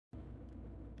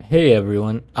Hey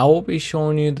everyone, I will be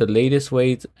showing you the latest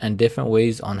ways and different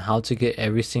ways on how to get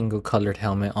every single colored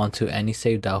helmet onto any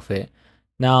saved outfit.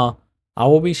 Now, I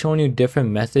will be showing you different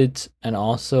methods, and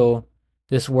also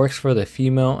this works for the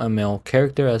female and male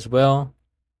character as well.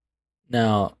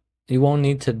 Now, you won't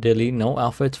need to delete no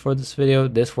outfits for this video.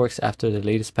 This works after the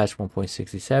latest patch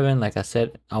 1.67. Like I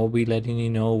said, I will be letting you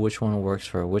know which one works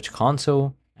for which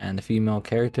console and the female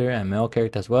character and male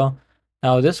character as well.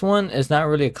 Now this one is not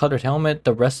really a colored helmet,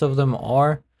 the rest of them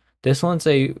are. This one's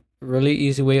a really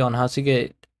easy way on how to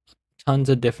get tons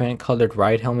of different colored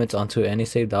ride helmets onto any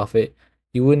saved outfit.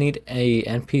 You would need a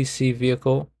NPC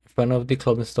vehicle in front of the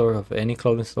clothing store of any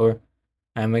clothing store,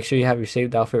 and make sure you have your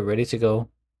saved outfit ready to go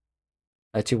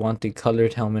that you want the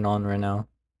colored helmet on right now.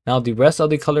 Now the rest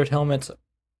of the colored helmets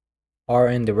are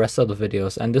in the rest of the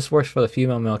videos, and this works for the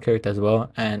female male character as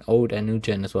well, and old and new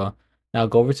gen as well. Now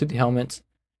go over to the helmets,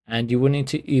 and you will need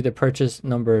to either purchase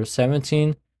number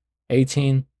 17,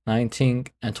 18, 19,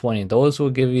 and 20. Those will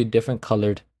give you different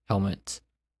colored helmets.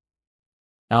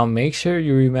 Now make sure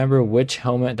you remember which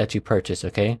helmet that you purchase,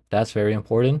 okay? That's very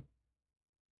important.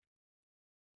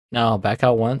 Now back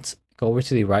out once, go over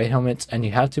to the Riot helmets, and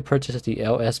you have to purchase the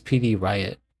LSPD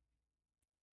Riot.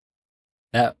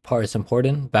 That part is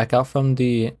important. Back out from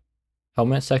the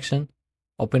helmet section,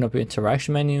 open up your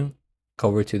interaction menu, go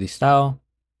over to the style.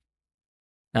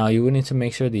 Now you will need to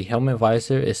make sure the helmet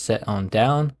visor is set on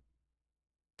down.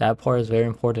 That part is very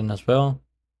important as well.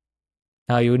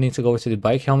 Now you will need to go over to the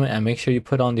bike helmet and make sure you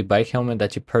put on the bike helmet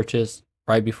that you purchased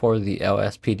right before the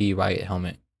LSPD Riot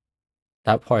helmet.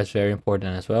 That part is very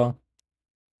important as well.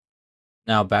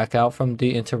 Now back out from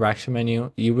the interaction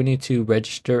menu, you will need to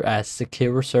register as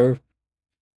Secure Reserve.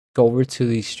 Go over to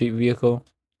the street vehicle.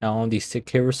 Now on the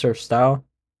Secure Reserve style,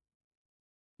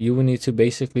 you will need to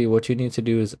basically, what you need to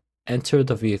do is enter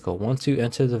the vehicle. Once you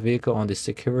enter the vehicle on the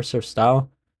Secure Reserve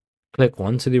style, click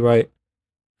one to the right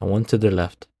and one to the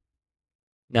left.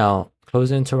 Now close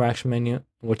the interaction menu.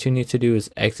 What you need to do is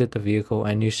exit the vehicle,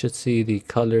 and you should see the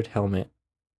colored helmet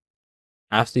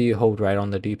after you hold right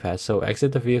on the D-pad. So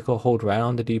exit the vehicle, hold right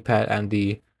on the D-pad, and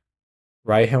the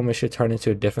right helmet should turn into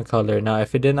a different color. Now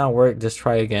if it did not work, just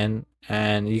try again,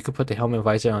 and you can put the helmet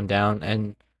visor on down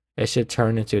and it should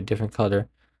turn into a different color.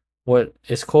 What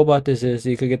is cool about this is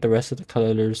you could get the rest of the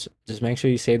colors. Just make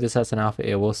sure you save this as an outfit,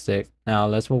 it will stick. Now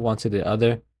let's move on to the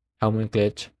other helmet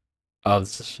glitch of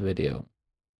this video.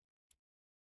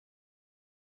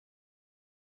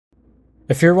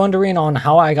 If you're wondering on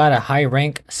how I got a high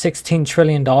rank, $16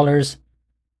 trillion, modded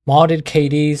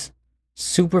KDs,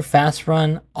 super fast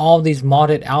run, all these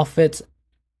modded outfits,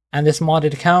 and this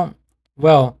modded account,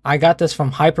 well, I got this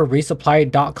from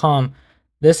hyperresupply.com.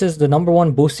 This is the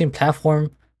 #1 boosting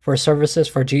platform for services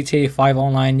for GTA 5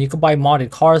 Online. You can buy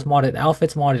modded cars, modded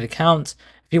outfits, modded accounts.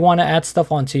 If you want to add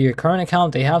stuff onto your current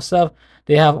account, they have stuff.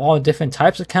 They have all different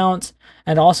types of accounts.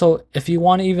 And also, if you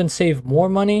want to even save more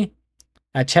money,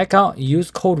 at checkout, use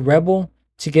code REBEL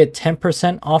to get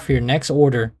 10% off your next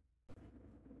order.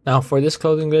 Now for this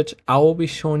clothing glitch, I will be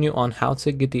showing you on how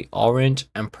to get the orange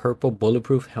and purple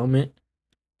bulletproof helmet.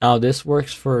 Now this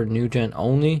works for new gen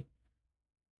only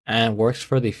and works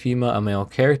for the female and male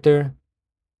character.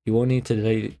 You will need to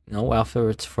delete no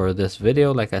outfits for this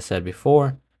video, like I said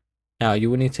before. Now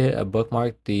you will need to hit a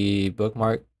bookmark, the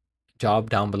bookmark job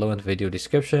down below in the video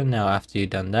description. Now after you've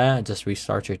done that, just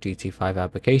restart your GTA 5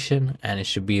 application and it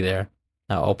should be there.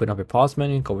 Now open up your pause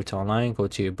menu, go over to online, go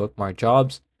to your bookmark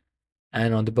jobs,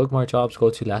 and on the bookmark jobs,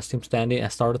 go to last team standing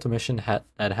and start with a mission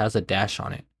that has a dash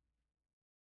on it.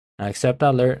 Now accept that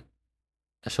alert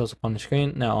that shows up on the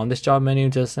screen. Now on this job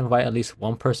menu, just invite at least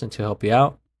one person to help you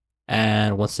out,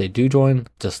 and once they do join,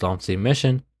 just launch the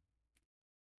mission.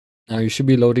 Now you should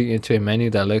be loading into a menu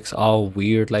that looks all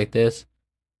weird like this.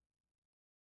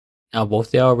 Now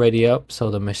both they are already up, so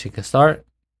the mission can start.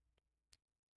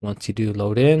 Once you do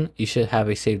load in, you should have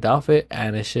a saved outfit,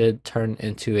 and it should turn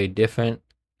into a different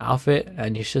outfit,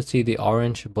 and you should see the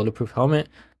orange bulletproof helmet.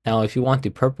 Now if you want the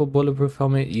purple bulletproof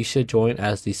helmet, you should join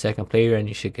as the second player and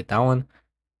you should get that one.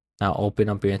 Now open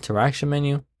up your interaction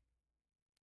menu,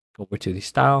 go over to the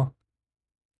style,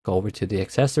 go over to the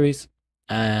accessories,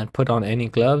 and put on any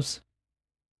gloves,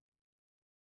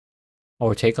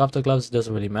 or take off the gloves. It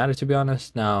doesn't really matter, to be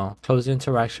honest. Now close the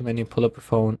interaction menu, pull up your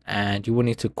phone, and you will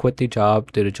need to quit the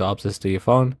job, do the jobs list through your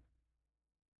phone.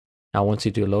 Now once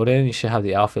you do load in, you should have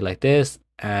the outfit like this.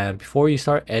 And before you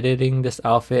start editing this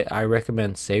outfit, I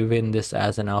recommend saving this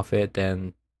as an outfit,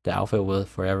 then the outfit will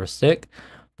forever stick.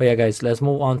 But yeah guys, let's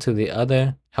move on to the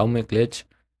other helmet glitch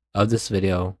of this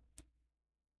video.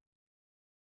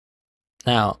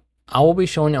 Now I will be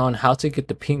showing you on how to get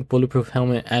the pink bulletproof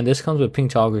helmet, and this comes with pink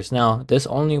joggers. Now, this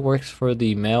only works for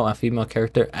the male and female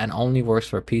character and only works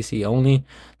for PC only.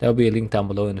 There will be a link down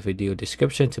below in the video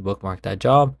description to bookmark that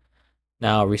job.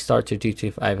 Now, restart your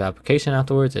GTA 5 application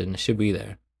afterwards and it should be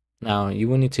there. Now, you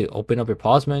will need to open up your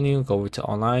pause menu, go over to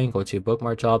online, go to your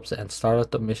bookmark jobs, and start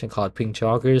up the mission called pink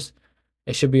joggers.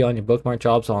 It should be on your bookmark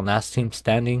jobs on last team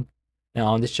standing. Now,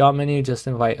 on this job menu, just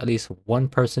invite at least one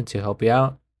person to help you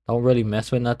out. Don't really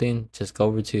mess with nothing. Just go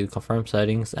over to confirm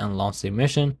settings and launch the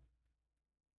mission.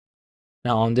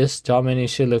 Now on this job menu, it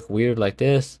should look weird like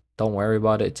this. Don't worry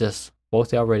about it. Just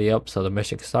both are already up so the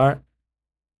mission can start.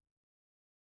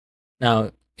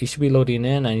 Now you should be loading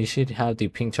in and you should have the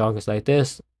pink joggers like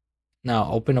this.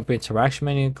 Now open up your interaction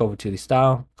menu, go over to the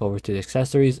style, go over to the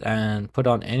accessories and put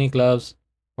on any gloves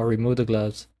or remove the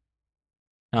gloves.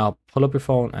 Now pull up your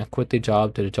phone and quit the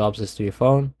job to the jobs list to your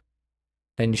phone.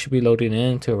 Then you should be loading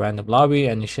into a random lobby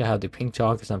and you should have the pink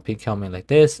joggers and pink helmet like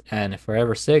this, and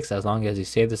forever 6 as long as you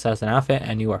save this as an outfit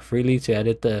and you are freely to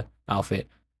edit the outfit.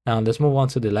 Now let's move on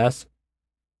to the last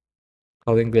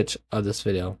clothing glitch of this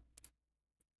video.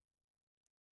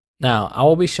 Now I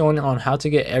will be showing on how to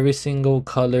get every single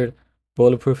colored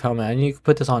bulletproof helmet, and you can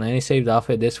put this on any saved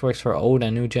outfit. This works for old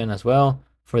and new gen as well,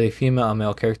 for the female and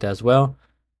male character as well.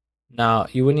 Now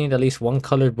you would need at least one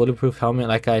colored bulletproof helmet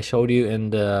like I showed you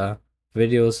in the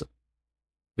videos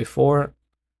before.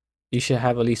 You should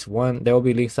have at least one. There will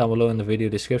be links down below in the video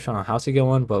description on how to get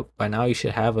one, but by now you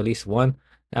should have at least one.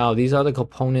 Now these are the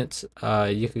components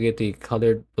you could get the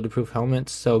colored bulletproof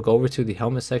helmets. So go over to the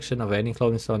helmet section of any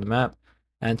clothing store on the map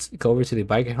and go over to the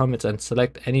biker helmets and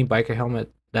select any biker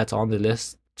helmet that's on the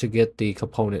list to get the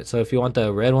component. So if you want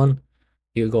the red one,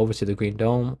 you go over to the green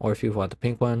dome, or if you want the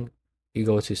pink one, you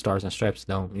go to stars and stripes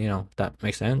dome. You know, that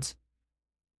makes sense.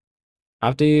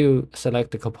 After you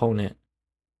select the component,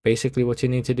 basically what you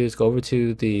need to do is go over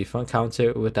to the front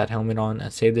counter with that helmet on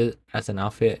and save it as an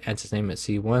outfit and just name it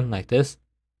C1 like this.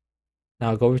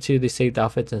 Now go over to the saved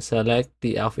outfits and select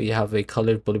the outfit you have a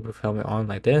colored bulletproof helmet on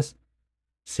like this.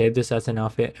 Save this as an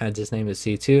outfit and just name it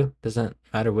C2. Doesn't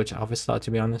matter which outfit slot,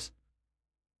 to be honest.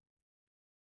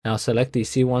 Now select the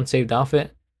C1 saved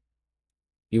outfit.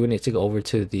 You will need to go over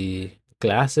to the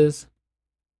glasses.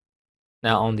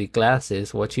 Now on the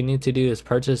glasses, what you need to do is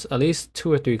purchase at least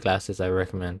 2 or 3 glasses, I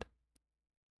recommend.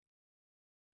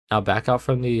 Now back out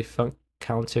from the front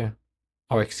counter,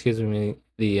 or excuse me,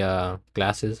 the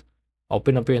glasses.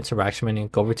 Open up your interaction menu,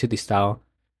 go over to the style,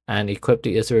 and equip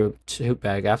the Israel tote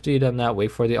bag. After you've done that,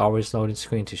 wait for the orange loading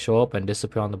screen to show up and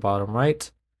disappear on the bottom right.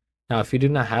 Now if you do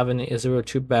not have any Israel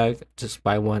tote bag, just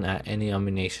buy one at any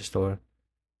ammunition store.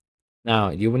 Now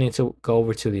you will need to go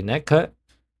over to the net cut.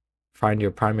 Find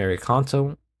your primary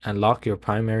console and lock your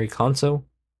primary console.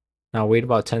 Now wait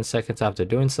about 10 seconds after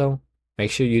doing so.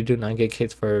 Make sure you do not get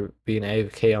kicked for being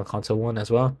AFK on console 1 as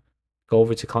well. Go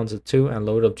over to console 2 and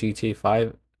load up GTA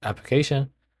 5 application.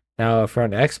 Now if you're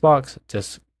on Xbox,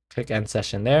 just click end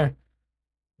session there.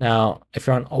 Now if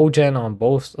you're on old gen on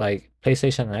both like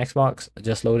PlayStation and Xbox,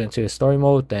 just load into a story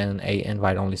mode, then a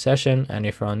invite only session. And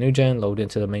if you're on new gen, load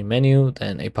into the main menu,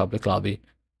 then a public lobby.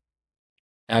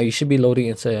 Now you should be loading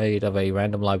inside of a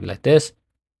random lobby like this.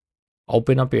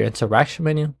 Open up your interaction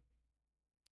menu.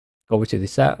 Go over to the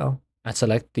style and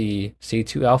select the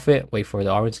C2 outfit. Wait for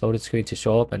the orange loaded screen to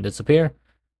show up and disappear.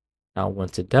 Now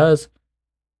once it does,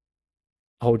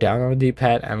 hold down on the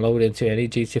D-pad and load into any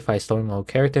GTA 5 story mode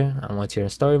character. And once you're in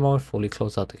story mode, fully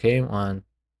close out the game on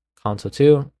console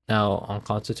 2. Now on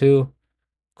console 2,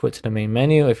 quit to the main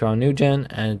menu if you're on new gen,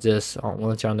 and just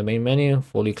once you're on the main menu,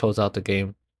 fully close out the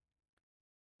game.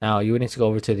 Now you will need to go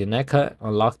over to the net cut,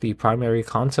 unlock the primary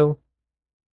console.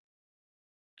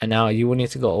 And now you will need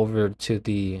to go over to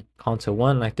the console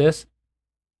 1 like this.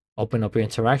 Open up your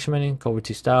interaction menu, go over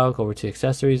to style, go over to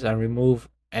accessories, and remove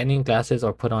any glasses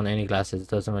or put on any glasses. It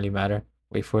doesn't really matter.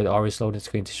 Wait for the orange loading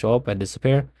screen to show up and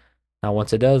disappear. Now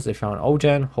once it does, if you're on old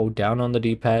gen, hold down on the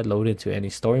D-pad, load into any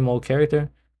story mode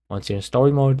character. Once you're in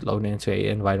story mode, load into a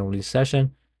invite only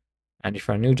session. And if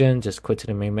you're on new gen, just quit to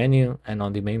the main menu, and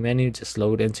on the main menu, just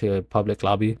load into a public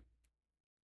lobby.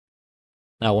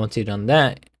 Now once you've done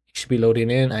that, you should be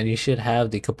loading in and you should have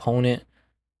the component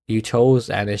you chose,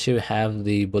 and it should have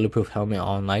the bulletproof helmet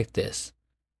on like this.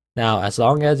 Now as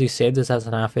long as you save this as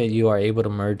an outfit, you are able to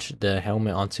merge the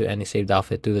helmet onto any saved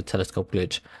outfit through the telescope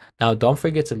glitch. Now don't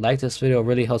forget to like this video, it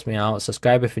really helps me out.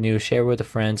 Subscribe if you're new, share with your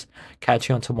friends. Catch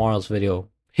you on tomorrow's video.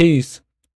 Peace.